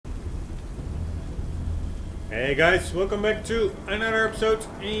Hey guys, welcome back to another episode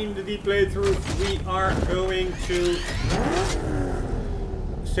in the deep playthrough. We are going to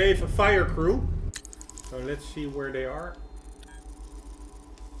save a fire crew. So let's see where they are.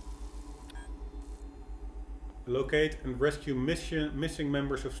 Locate and rescue missing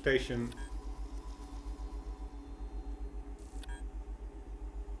members of station.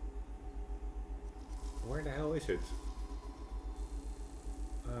 Where the hell is it?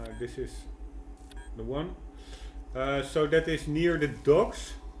 This is the one. So that is near the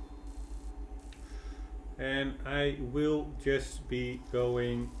docks. And I will just be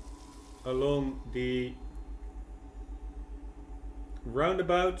going along the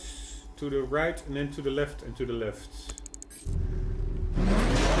roundabouts to the right and then to the left and to the left.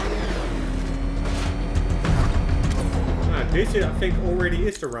 This I think already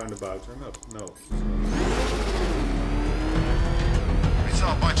is the roundabout, or not? No. We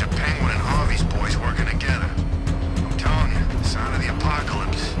saw a bunch of Penguin and Harvey's boys working together. I'm telling you, sign of the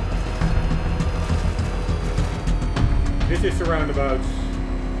apocalypse. This is the roundabout.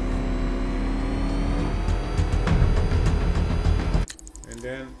 And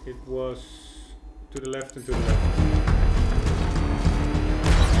then it was to the left and to the left.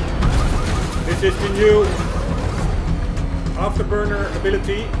 This is the new afterburner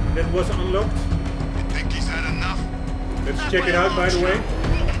ability that was unlocked. You think he's had enough? Let's check it out, by the way.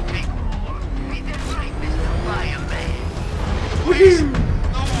 Please, no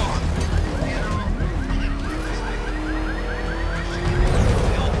more.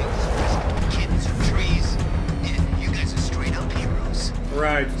 Kids and trees. You guys are straight up heroes.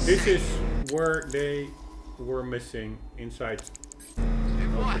 Right, this is where they were missing inside.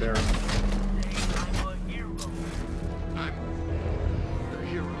 Over there.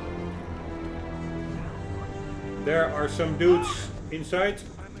 There are some dudes inside.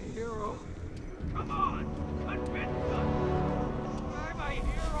 I'm a hero. Come on, convince them. I'm a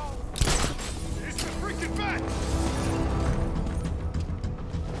hero. It's a freaking bat.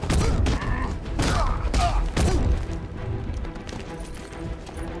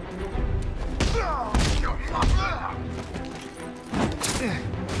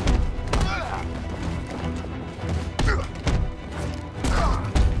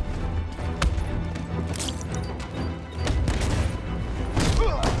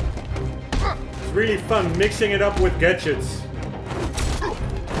 Really fun mixing it up with gadgets.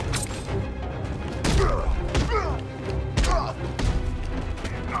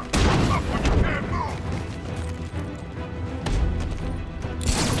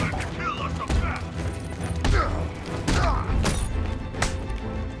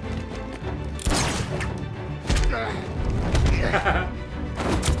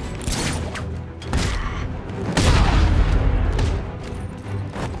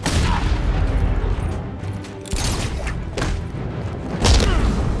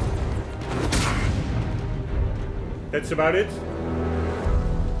 That's about it.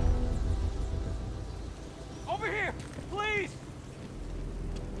 Over here, please.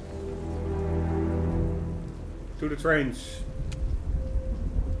 To the trains.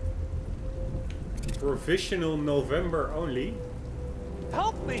 Provisional November only.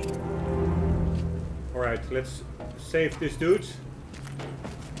 Help me. Alright, let's save this dude.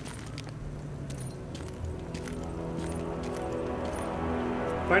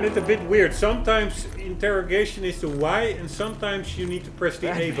 Find it a bit weird. Sometimes interrogation is the Y, and sometimes you need to press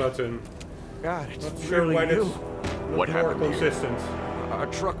the A button. God, it's Not sure really why that's you. not more consistent. Our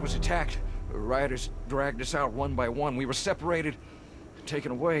truck was attacked. Rioters dragged us out one by one. We were separated,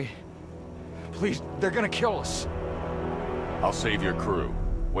 taken away. Please, they're gonna kill us. I'll save your crew.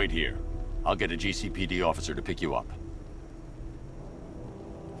 Wait here. I'll get a GCPD officer to pick you up.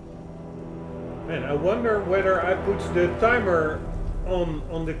 Man, I wonder whether I put the timer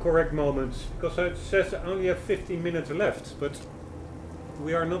on the correct moments, because it says I only have 15 minutes left, but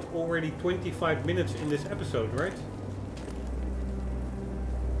we are not already 25 minutes in this episode, right?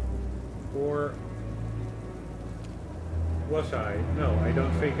 Or was I? No, I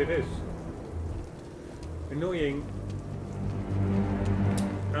don't think it is. Annoying.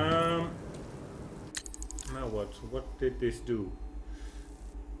 Now what? What did this do?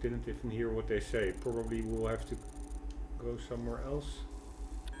 Didn't even hear what they say. Probably we'll have to go somewhere else.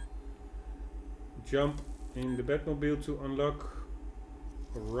 Jump in the Batmobile to unlock.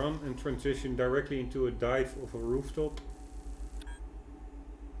 Run and transition directly into a dive of a rooftop.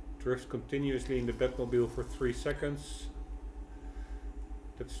 Drift continuously in the Batmobile for 3 seconds.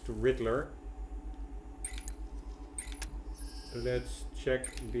 That's the Riddler. Let's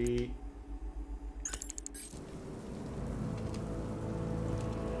check the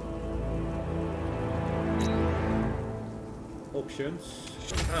options.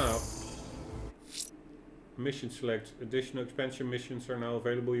 Mission select. Additional expansion missions are now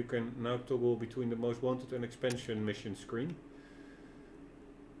available. You can now toggle between the most wanted and expansion mission screen.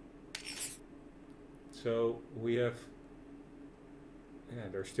 So we have, yeah,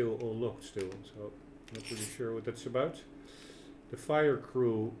 they're still all locked still, so not really sure what that's about. The fire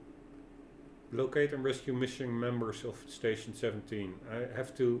crew. Locate and rescue missing members of Station 17. I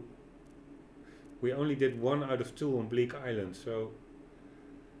have to, we only did 1 out of 2 on Bleak Island, so.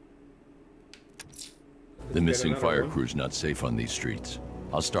 The missing fire crew's not safe on these streets.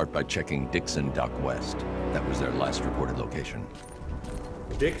 I'll start by checking Dixon Dock West. That was their last reported location.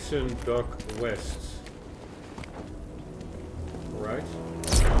 Dixon Dock West. Right.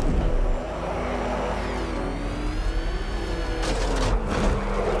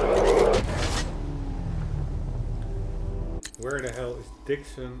 Where the hell is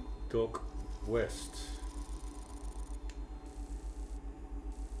Dixon Dock West?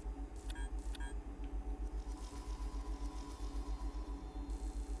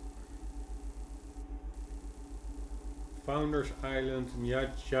 Founders Island,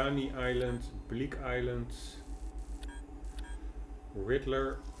 Miyajani Island, Bleak Island,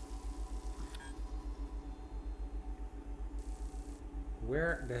 Riddler.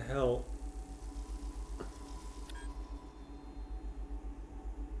 Where the hell?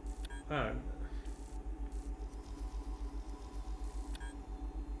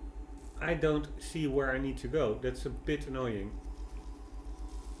 I don't see where I need to go. That's a bit annoying.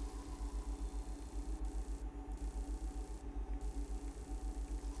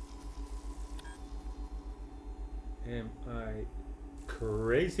 Am I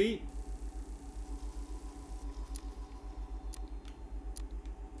crazy?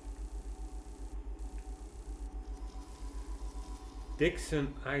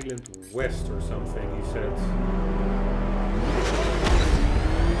 Dixon Island West or something, he said.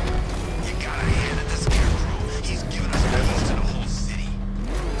 You gotta hand it to Scarecrow. He's given us keys to the whole city.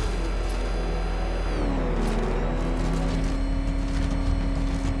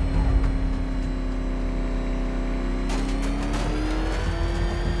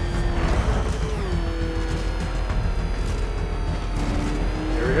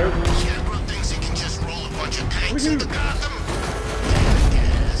 There we go. Scarecrow thinks he can just roll a bunch of tanks into Gotham.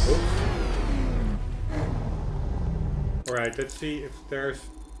 Alright, let's see if there's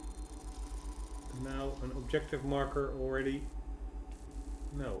now an objective marker already.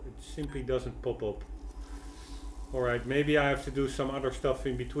 No, it simply doesn't pop up. Alright, maybe I have to do some other stuff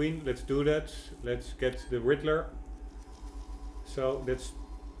in between. Let's do that. Let's get the Riddler. So that's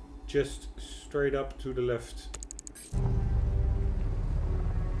just straight up to the left.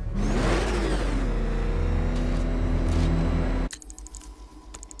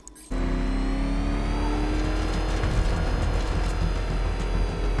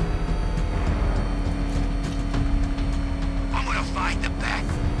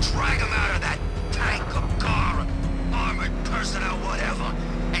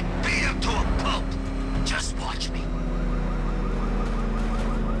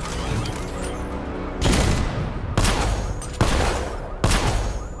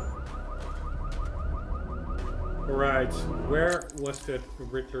 Where was that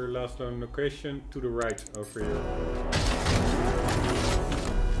Riddler last known location? To the right over here.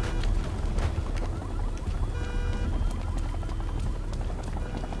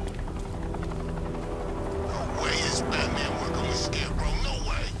 No way is Batman working with Scarecrow. No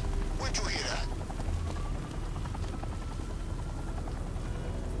way. Where'd you hear that?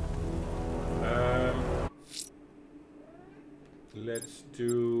 Let's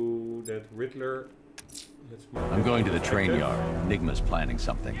do that Riddler. I'm going to the train yard. Enigma's planning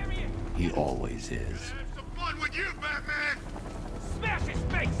something. He always is. Have some fun with you, Batman! Smash his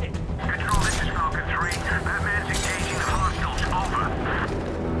face in! Control, this is Falcon 3. Batman's engaging hostiles.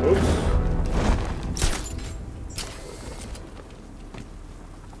 Over. Oops.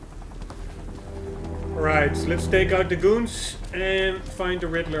 Right, let's take out the goons and find the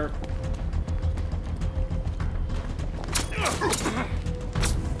Riddler.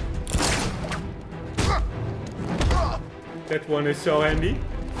 That one is so handy. What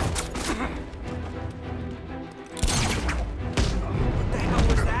the hell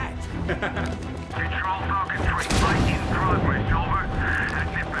was that? Control, Falcon 3. Fight in progress. Over.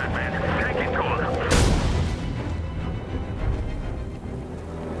 That's it, Batman. Take it to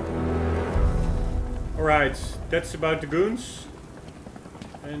him. Alright, that's about the goons.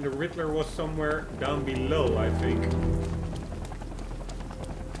 And the Riddler was somewhere down below, I think.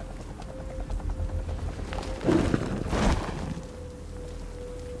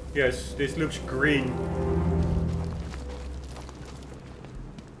 Yes, this looks green.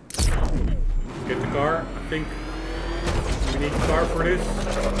 think we need a car for this.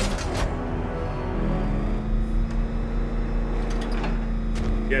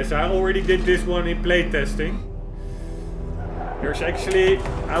 Yes, I already did this one in playtesting. There's actually,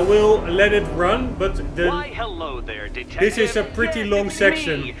 I will let it run, but Why, hello there, detective. This is a pretty long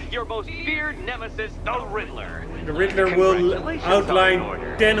section. Me, your most feared nemesis, the Riddler. The Riddler will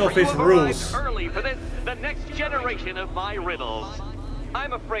outline 10 of his rules. Early for this, the next generation of my riddles.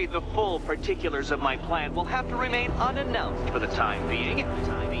 I'm afraid the full particulars of my plan will have to remain unannounced for the time being.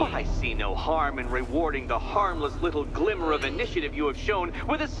 But I see no harm in rewarding the harmless little glimmer of initiative you have shown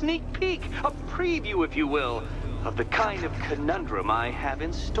with a sneak peek, a preview, if you will, of the kind of conundrum I have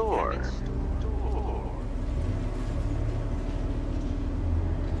in store.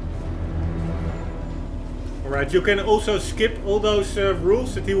 Alright, you can also skip all those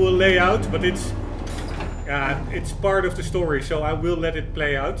rules that he will lay out, but it's part of the story, so I will let it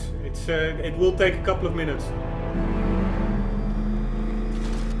play out. It will take a couple of minutes.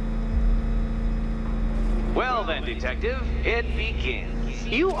 Well then, detective, it begins.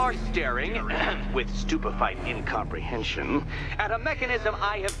 You are staring, with stupefied incomprehension, at a mechanism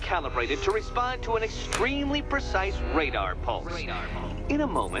I have calibrated to respond to an extremely precise radar pulse. In a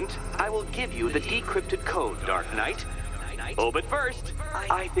moment, I will give you the decrypted code, Dark Knight. Oh, but first,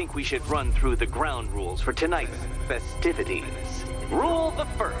 I think we should run through the ground rules for tonight's festivities. Rule the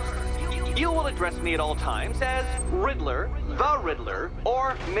first. You will address me at all times as Riddler, the Riddler,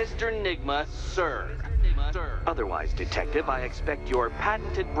 or Mr. Nigma, sir. Otherwise, detective, I expect your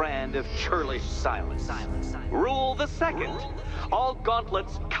patented brand of churlish silence. Rule the second. All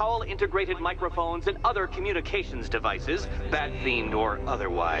gauntlets, cowl-integrated microphones, and other communications devices, bat-themed or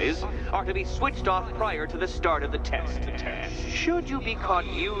otherwise, are to be switched off prior to the start of the test. Should you be caught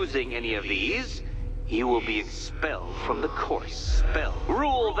using any of these, you will be expelled from the course.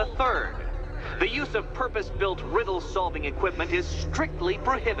 Rule the third. The use of purpose-built riddle-solving equipment is strictly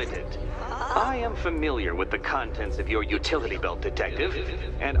prohibited. I am familiar with the contents of your utility belt, detective,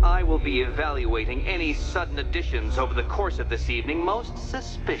 and I will be evaluating any sudden additions over the course of this evening most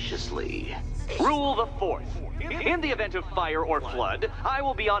suspiciously. Rule the fourth. In the event of fire or flood, I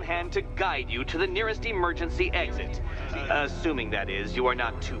will be on hand to guide you to the nearest emergency exit. Assuming, that is, you are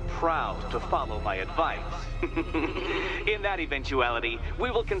not too proud to follow my advice. In that eventuality,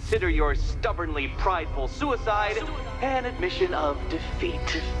 we will consider your stubbornly prideful suicide an admission of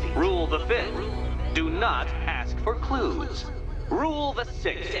defeat. Rule the fifth. Do not ask for clues. Rule the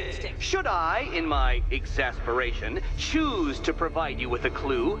sixth. Should I, in my exasperation, choose to provide you with a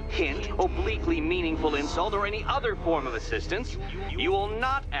clue, hint, obliquely meaningful insult, or any other form of assistance, you will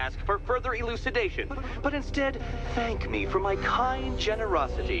not ask for further elucidation, but instead thank me for my kind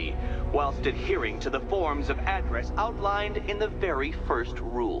generosity, whilst adhering to the forms of address outlined in the very first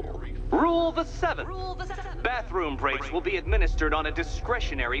rule. Rule the seventh. Bathroom breaks will be administered on a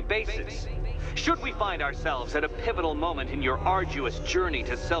discretionary basis. Should we find ourselves at a pivotal moment in your arduous journey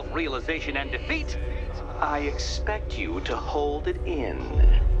to self-realization and defeat, I expect you to hold it in.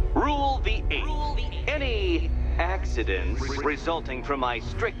 Rule the eighth. Any accidents resulting from my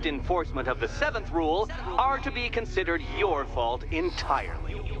strict enforcement of the seventh rule are to be considered your fault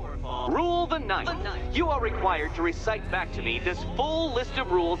entirely. Rule the ninth. You are required to recite back to me this full list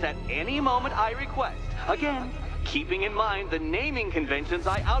of rules at any moment I request. Again, keeping in mind the naming conventions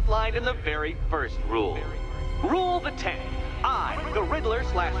I outlined in the very first rule. Rule the 10th. I, the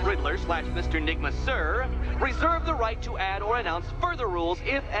Riddler/Mr. Nigma, sir, reserve the right to add or announce further rules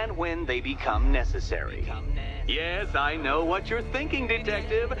if and when they become necessary. Yes, I know what you're thinking,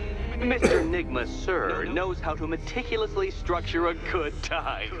 detective. Mr. Nigma, sir, knows how to meticulously structure a good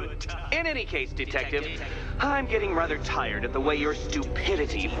time. In any case, detective, I'm getting rather tired of the way your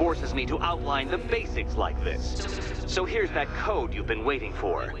stupidity forces me to outline the basics like this. So here's that code you've been waiting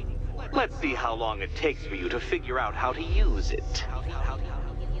for. Let's see how long it takes for you to figure out how to use it.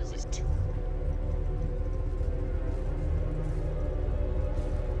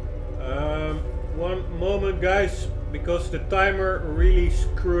 One moment, guys, because the timer really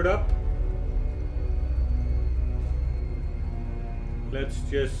screwed up. Let's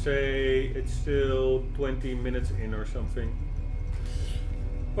just say it's still 20 minutes in or something.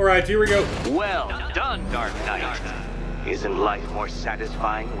 Alright, here we go. Well done, Dark Knight. Isn't life more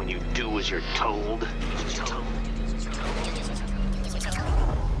satisfying when you do as you're told?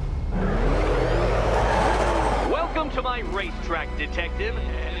 Welcome to my racetrack, detective.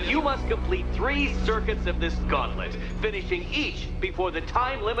 You must complete 3 circuits of this gauntlet, finishing each before the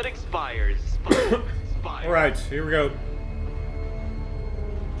time limit expires. Alright, here we go.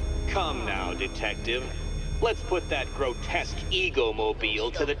 Come now, detective. Let's put that grotesque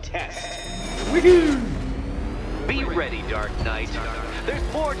ego-mobile to the test. Woohoo! Be ready, Dark Knight.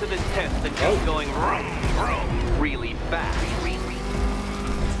 There's more to this test than just going vroom, vroom really fast.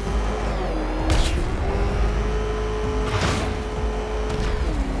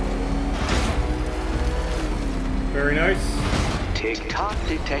 Very nice. Tick-tock,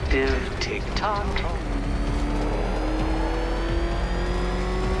 detective, tick-tock.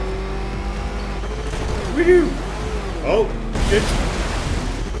 Woohoo! Oh, shit.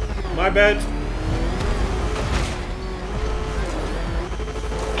 My bad.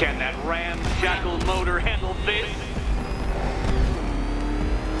 Can that ramshackle motor handle this?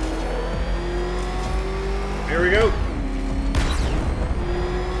 Here we go.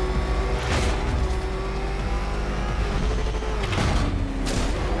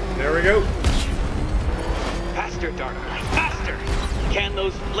 There we go. Faster, Dark Knight, faster! Can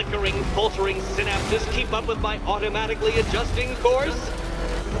those flickering, faltering synapses keep up with my automatically adjusting course?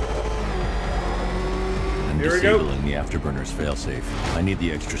 I'm Here we go. disabling the afterburner's failsafe. I need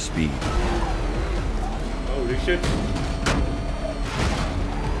the extra speed. Holy shit.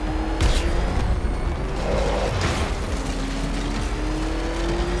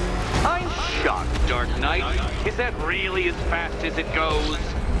 I'm shocked, Dark Knight. Is that really as fast as it goes?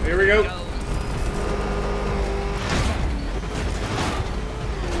 Here we go.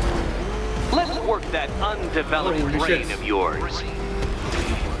 Let's work that undeveloped Holy brain shit. of yours.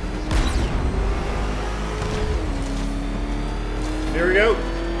 Here we go.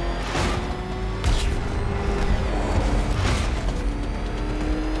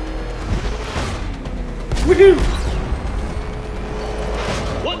 Woohoo!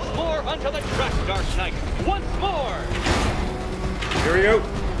 Once more onto the track, Dark Knight. Once more! Here we go.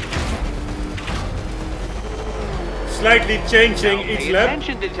 Slightly changing Now each pay lap.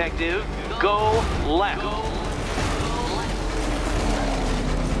 attention, detective. Go left.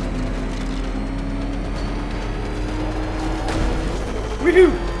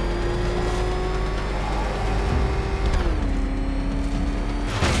 Woohoo!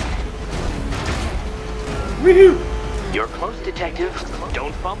 Woohoo! You're close, detective.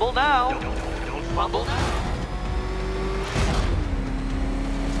 Don't fumble now. Don't fumble now.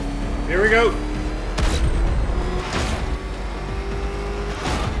 Here we go.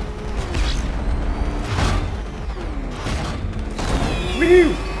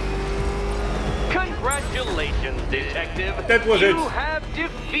 Woohoo! Congratulations, detective. That was it. You have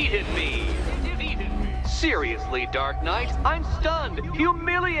defeated me. Seriously, Dark Knight, I'm stunned,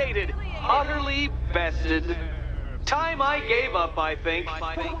 humiliated, utterly bested. Time I gave up, I think.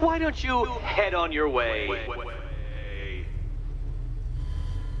 Why don't you head on your way?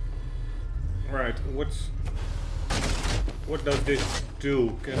 Right, what does this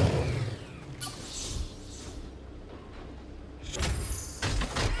do?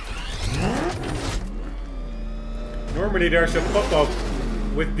 Normally there's a pop-up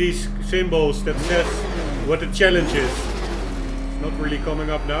with these symbols that says what the challenge is. It's not really coming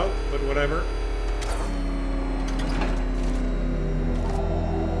up now, but whatever.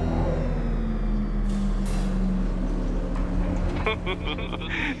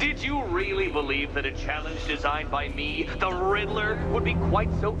 Did you really believe that a challenge designed by me, the Riddler, would be quite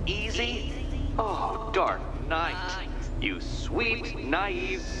so easy? Oh, Dark Knight. You sweet,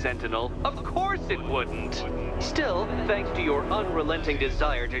 naive sentinel. Of course it wouldn't. Still, thanks to your unrelenting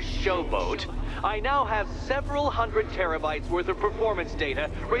desire to showboat, I now have several hundred terabytes worth of performance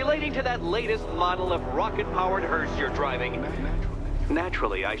data relating to that latest model of rocket-powered hearse you're driving.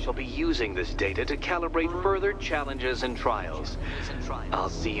 Naturally, I shall be using this data to calibrate further challenges and trials. I'll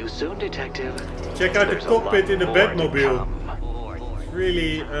see you soon, detective. Check out the There's a cockpit lot in the more to Batmobile. come. It's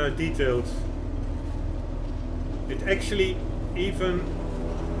really detailed. It actually even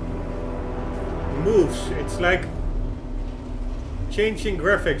moves. It's like changing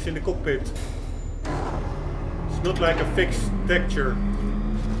graphics in the cockpit. It's not like a fixed texture.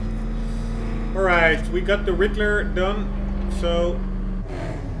 Alright, we got the Riddler done. So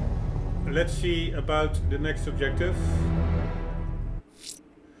let's see about the next objective.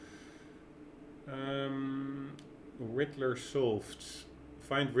 Riddler solved.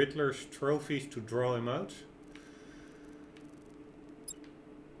 Find Riddler's trophies to draw him out.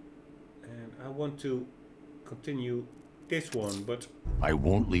 And I want to continue this one, but I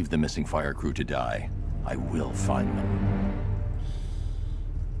won't leave the missing fire crew to die. I will find them.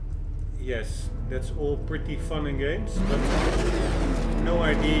 yes, that's all pretty fun and games, but no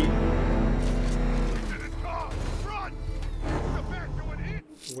idea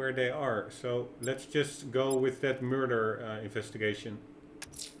where they are. So let's just go with that murder investigation.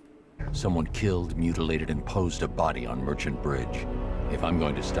 Someone killed, mutilated, and posed a body on Merchant Bridge. If I'm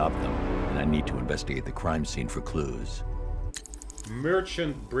going to stop them, and I need to investigate the crime scene for clues.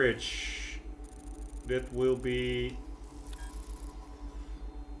 Merchant Bridge. That will be...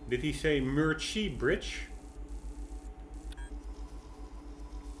 Did he say Murchie Bridge?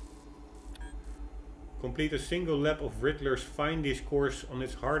 Complete a single lap of Riddler's Findy's course on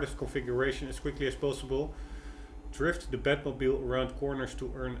its hardest configuration as quickly as possible. Drift the Batmobile around corners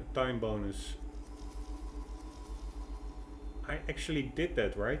to earn a time bonus. I actually did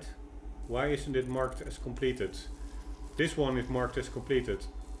that, right? Why isn't it marked as completed? This one is marked as completed.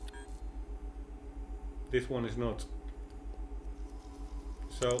 This one is not.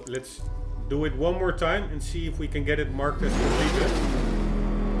 So let's do it one more time and see if we can get it marked as completed.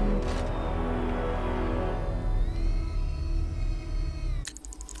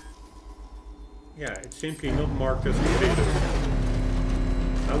 Yeah, it's simply not marked as completed.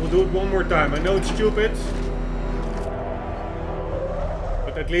 I will do it one more time. I know it's stupid.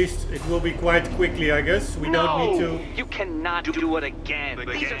 But at least it will be quite quickly, I guess. We don't need to... You cannot do it again.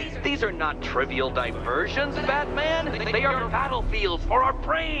 These are not trivial diversions, Batman. They are battlefields for our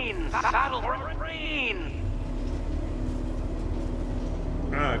brains. Battle for our brains.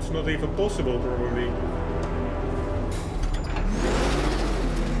 Ah, it's not even possible, probably.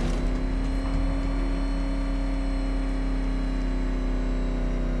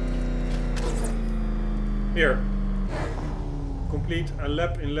 Here. Complete a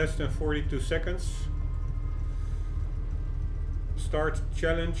lap in less than 42 seconds. Start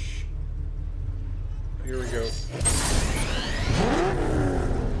challenge. Here we go.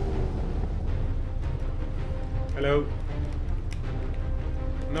 Hello.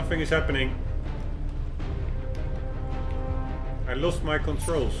 Nothing is happening. I lost my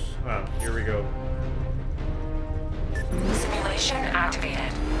controls. Ah, here we go. Simulation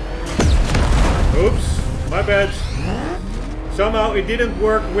activated. Oops, my bad. Somehow it didn't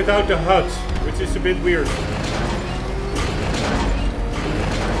work without the HUD, which is a bit weird.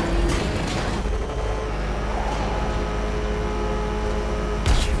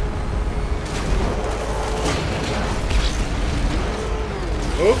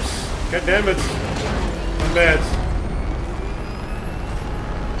 Oops, god damn it. I'm bad.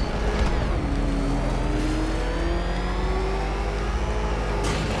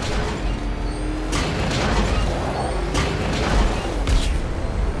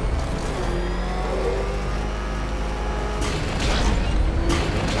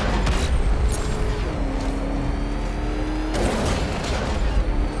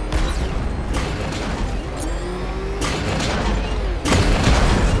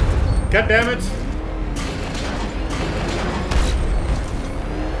 God damn it!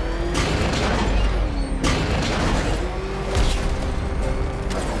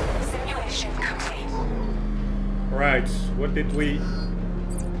 Simulation complete. Right, what did we...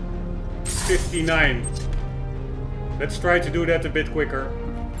 59. Let's try to do that a bit quicker.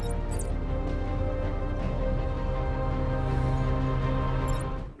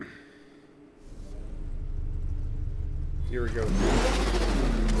 Here we go.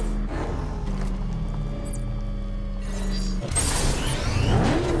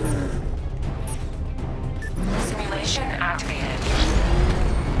 Simulation activated.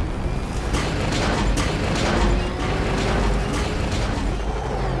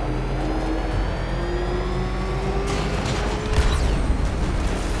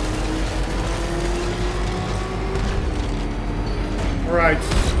 Alright,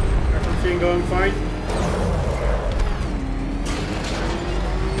 everything going fine?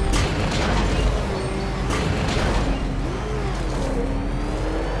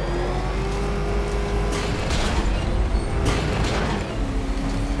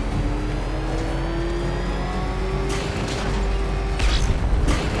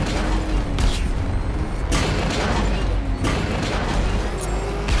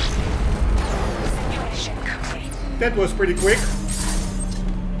 That was pretty quick.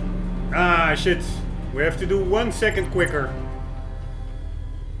 Ah, shit. We have to do 1 second quicker.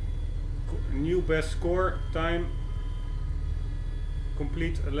 New best score time.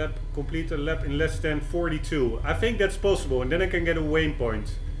 Complete a lap in less than 42. I think that's possible, and then I can get a waypoint.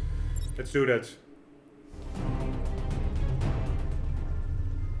 Let's do that.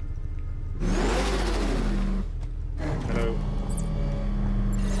 Hello.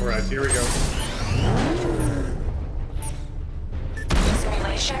 Alright, here we go.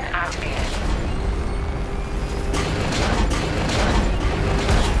 Simulation activated.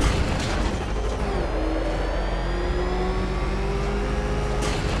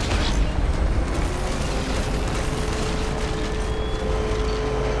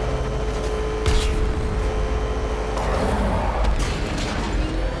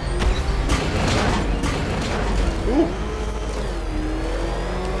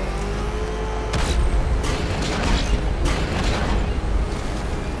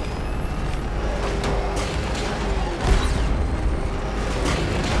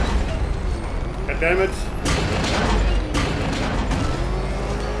 damn it.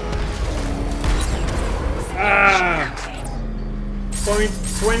 Ah! Point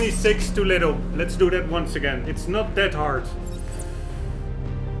 26 too little. Let's do that once again. It's not that hard.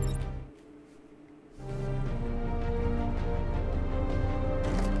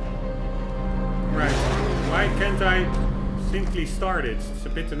 Right. Why can't I simply start it? It's a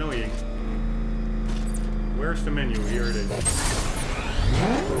bit annoying. Where's the menu? Here it is.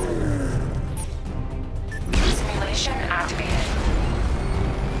 Simulation activated.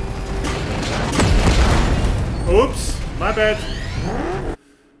 Oops, my bad.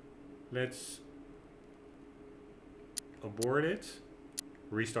 Let's abort it,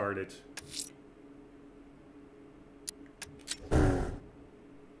 restart it.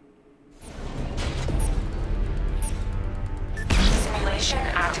 Simulation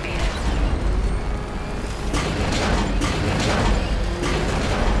activated.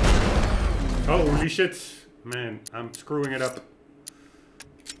 Holy shit, man, I'm screwing it up.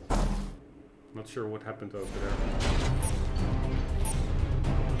 Not sure what happened over there.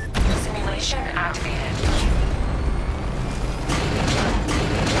 Simulation activated.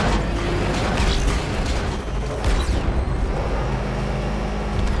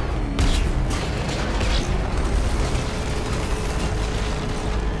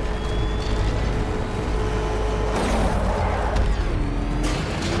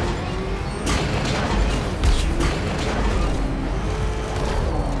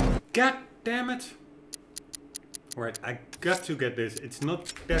 God damn it! Alright, I got to get this. It's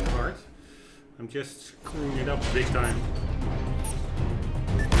not that hard. I'm just screwing it up big time.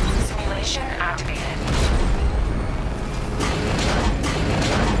 Simulation activated.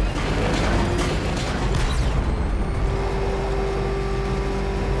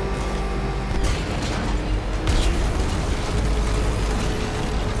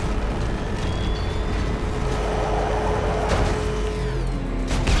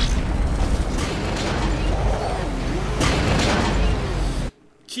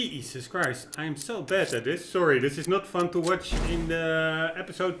 Jesus Christ, I am so bad at this. Sorry, this is not fun to watch in the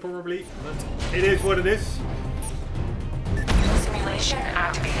episode probably, but it is what it is. Simulation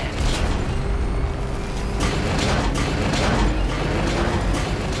activated.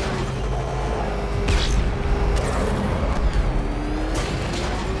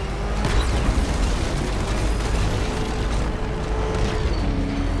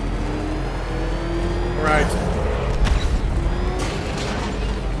 Right.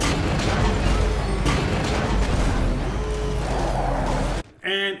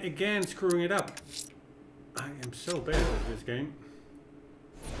 And again screwing it up. I am so bad at this game.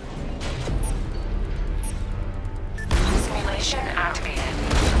 Simulation activated.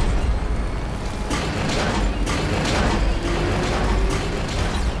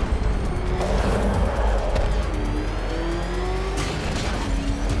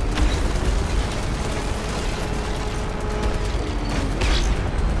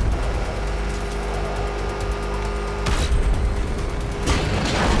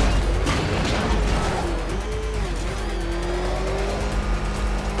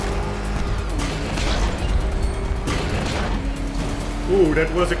 Ooh,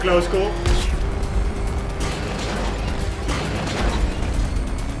 that was a close call.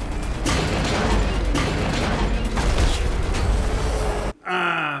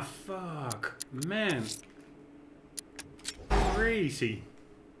 Ah, fuck. Man. Crazy.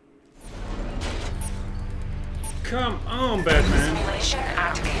 Come on, Batman. Simulation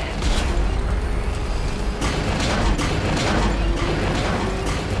activated.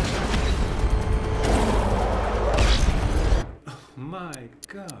 My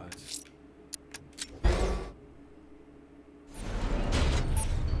God.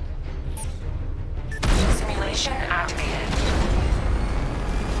 Simulation activated.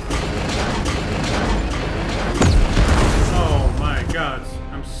 Oh my God.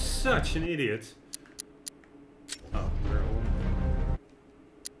 I'm such an idiot. Oh, we're all...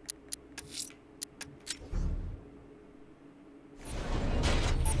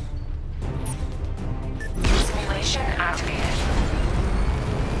 Simulation activated.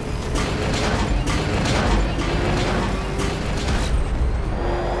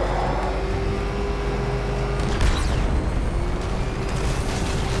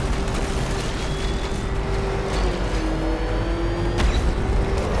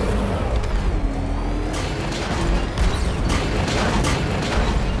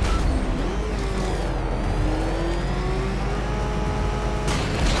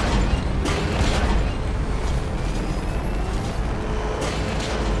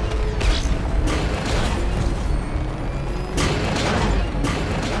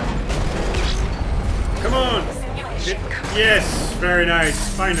 Very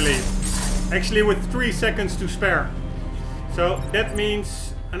nice, finally. Actually with 3 seconds to spare. So that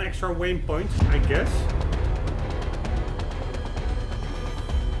means an extra waypoint, I guess.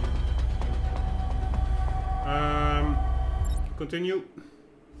 Continue.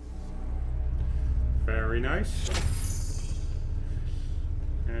 Very nice.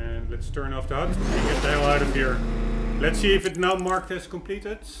 And let's turn off the HUD and get the hell out of here. Let's see if it's now marked as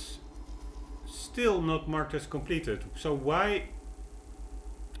completed. Still not marked as completed. So why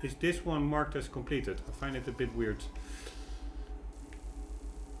is this one marked as completed? I find it a bit weird.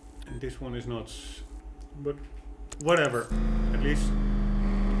 And this one is not. But whatever. At least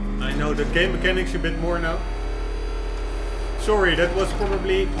I know the game mechanics a bit more now. Sorry, that was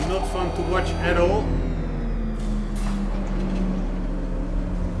probably not fun to watch at all.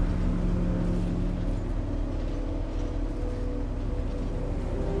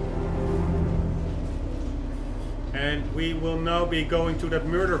 And we will now be going to that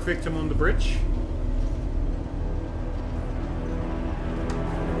murder victim on the bridge.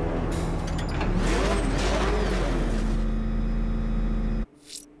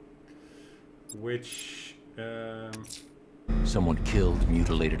 Which... Someone killed,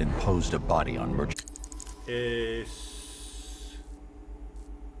 mutilated, and posed a body on merchant. Is...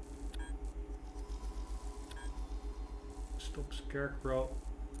 Stop Scarecrow.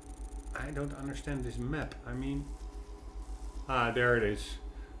 I don't understand this map. I mean... Ah, there it is.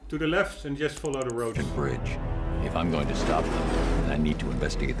 To the left and just follow the road. Bridge. If I'm going to stop them, then I need to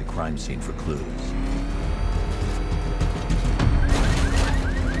investigate the crime scene for clues.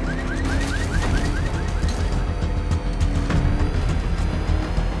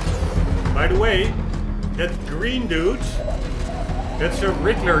 By the way, that green dude, that's a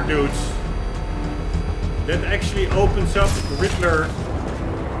Riddler dude. That actually opens up Riddler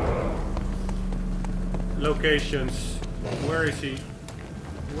locations. Where is he?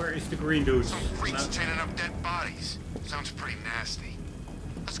 Where is the green dude? Some freaks chaining up dead bodies. Sounds pretty nasty.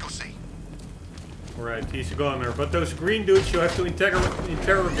 Let's go see. Alright, he's a goner. But those green dudes you have to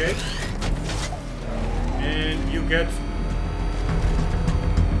interrogate. And you get...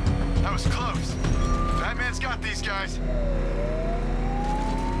 That was close. Batman's got these guys.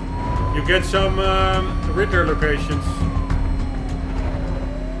 You get some Riddler locations.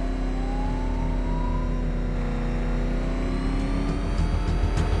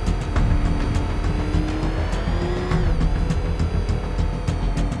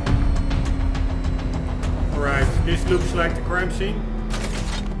 Alright, this looks like the crime scene.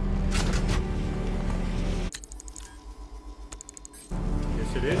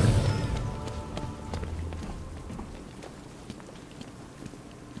 Yes, it is.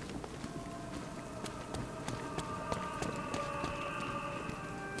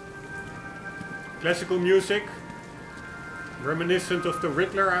 Classical music, reminiscent of the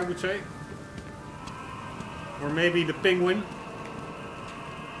Riddler, I would say. Or maybe the Penguin.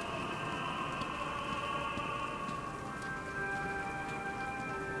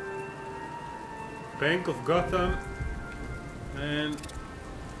 Bank of Gotham and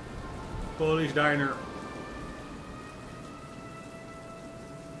Polish Diner.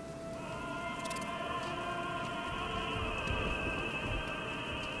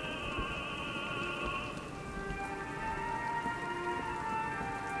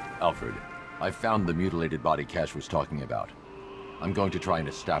 Alfred, I found the mutilated body Cash was talking about. I'm going to try and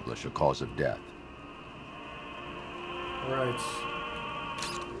establish a cause of death. Right.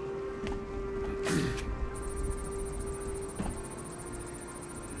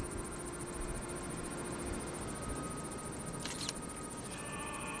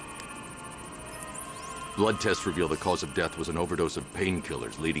 Blood tests reveal the cause of death was an overdose of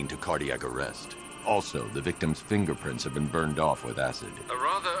painkillers leading to cardiac arrest. Also, the victim's fingerprints have been burned off with acid. A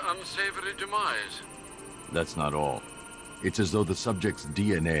rather unsavory demise. That's not all. It's as though the subject's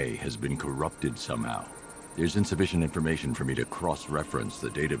DNA has been corrupted somehow. There's insufficient information for me to cross-reference the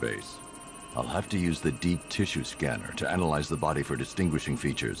database. I'll have to use the deep tissue scanner to analyze the body for distinguishing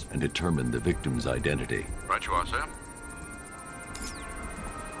features and determine the victim's identity. Right you are, sir.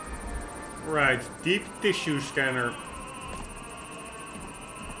 Right, deep tissue scanner.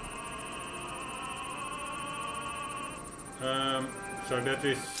 So that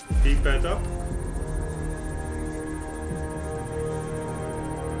is deep pad up.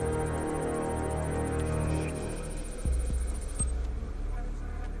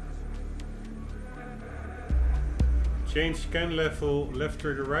 Change scan level, left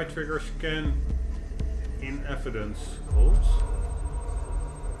trigger, right trigger, scan in evidence. Hold.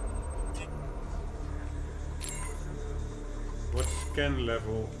 What scan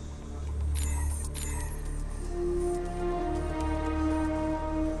level?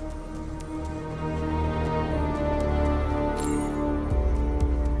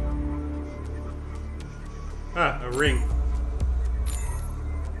 Ah, a ring.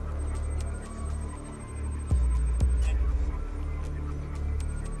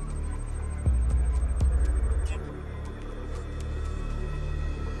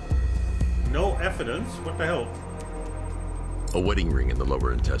 No evidence? What the hell? A wedding ring in the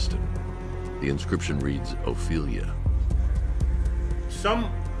lower intestine. The inscription reads Ophelia.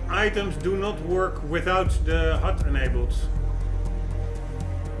 Some items do not work without the HUD enabled.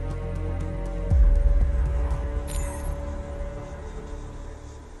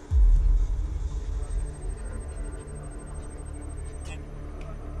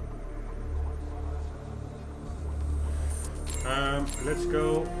 Let's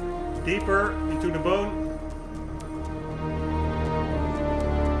go deeper into the bone.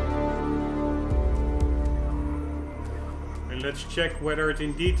 And let's check whether it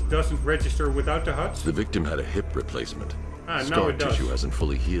indeed doesn't register without the HUD. The victim had a hip replacement. Ah, now Scar it does. tissue hasn't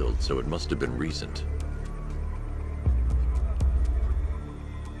fully healed, so it must have been recent.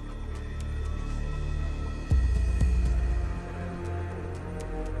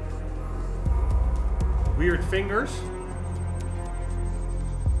 Weird fingers.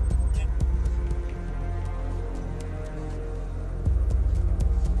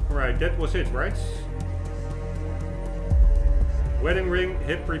 Alright, that was it, right? Wedding ring,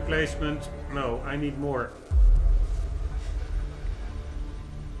 hip replacement. No, I need more.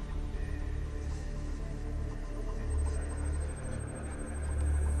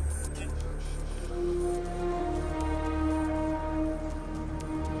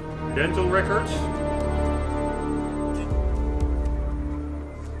 Dental records.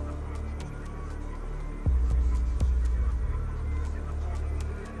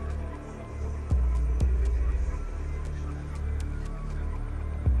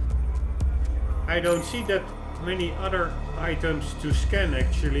 I don't see that many other items to scan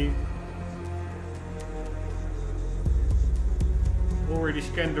actually. Already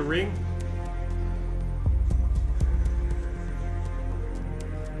scanned the ring.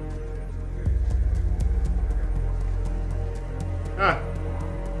 Ah,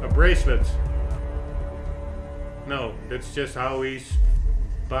 a bracelet. No, that's just how he's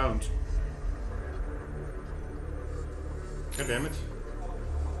bound. God damn it.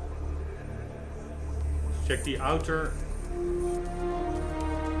 Check the outer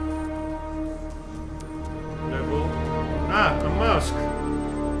level. Ah, a mask.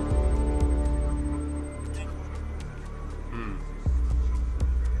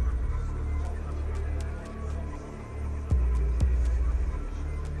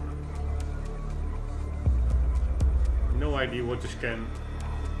 No idea what to scan.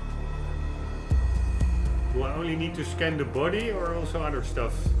 Do I only need to scan the body or also other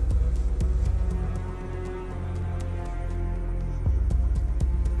stuff?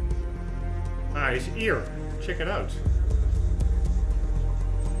 Ah, his ear. Check it out.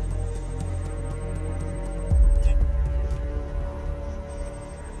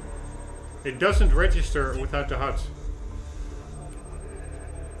 It doesn't register without the HUD.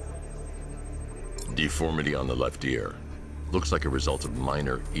 Deformity on the left ear. Looks like a result of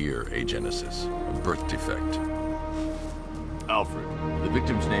minor ear agenesis, a birth defect. Alfred, the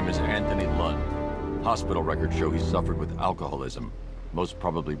victim's name is Anthony Lund. Hospital records show he suffered with alcoholism, most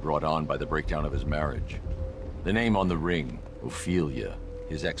probably brought on by the breakdown of his marriage. The name on the ring, Ophelia,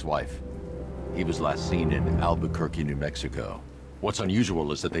 his ex-wife. He was last seen in Albuquerque, New Mexico. What's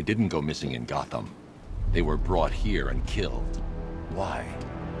unusual is that they didn't go missing in Gotham. They were brought here and killed. Why?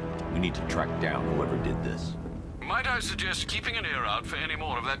 We need to track down whoever did this. Might I suggest keeping an ear out for any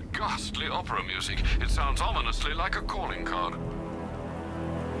more of that ghastly opera music? It sounds ominously like a calling card.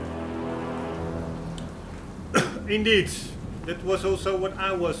 Indeed. That was also what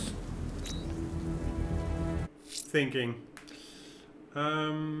I was thinking.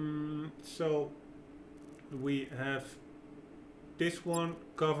 So we have this one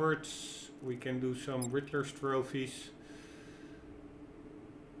covered. We can do some Riddler's trophies.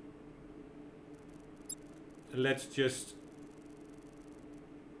 Let's just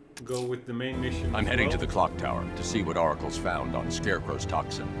go with the main mission. I'm heading to the clock tower to see what Oracle's found on Scarecrow's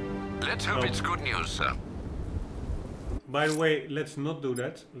toxin. Let's hope it's good news, sir. By the way, let's not do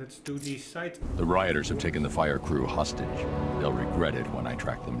that. Let's do the site. The rioters have taken the fire crew hostage. They'll regret it when I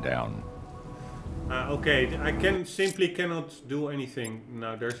track them down. Okay, I simply cannot do anything.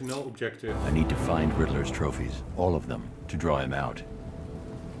 Now, there's no objective. I need to find Riddler's trophies, all of them, to draw him out.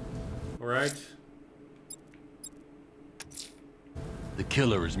 Alright. The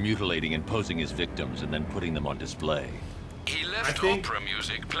killer is mutilating and posing his victims and then putting them on display. He left opera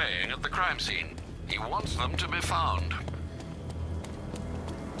music playing at the crime scene. He wants them to be found.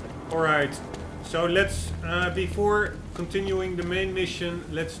 Alright, So let's, before continuing the main mission,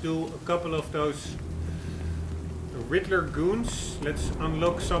 let's do a couple of those Riddler goons. Let's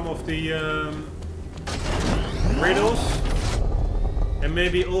unlock some of the riddles. And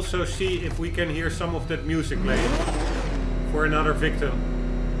maybe also see if we can hear some of that music playing for another victim.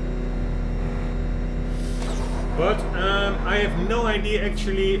 But I have no idea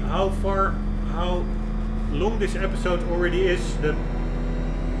actually how long this episode already is. The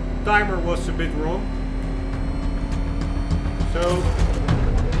timer was a bit wrong. So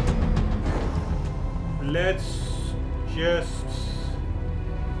let's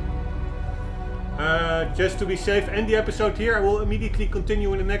just to be safe, end the episode here. I will immediately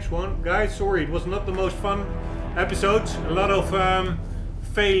continue in the next one. Guys, sorry, it was not the most fun episode. A lot of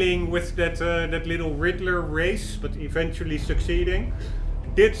failing with that little Riddler race, but eventually succeeding.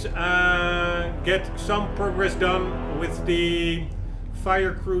 Did get some progress done with the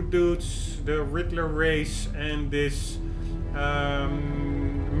fire crew dudes, the Riddler race, and this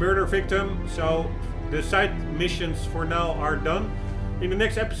murder victim. So the side missions for now are done. In the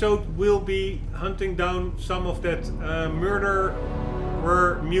next episode we'll be hunting down some of that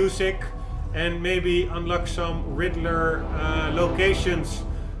murderer music and maybe unlock some Riddler locations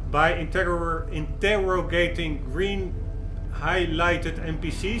by interrogating green highlighted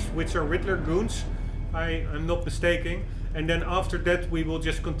NPCs, which are Riddler goons, I am not mistaken. And then after that we will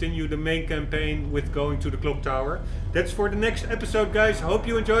just continue the main campaign with going to the clock tower. That's for the next episode, guys. Hope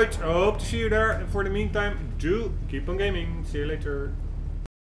you enjoyed. I hope to see you there. And for the meantime, do keep on gaming. See you later.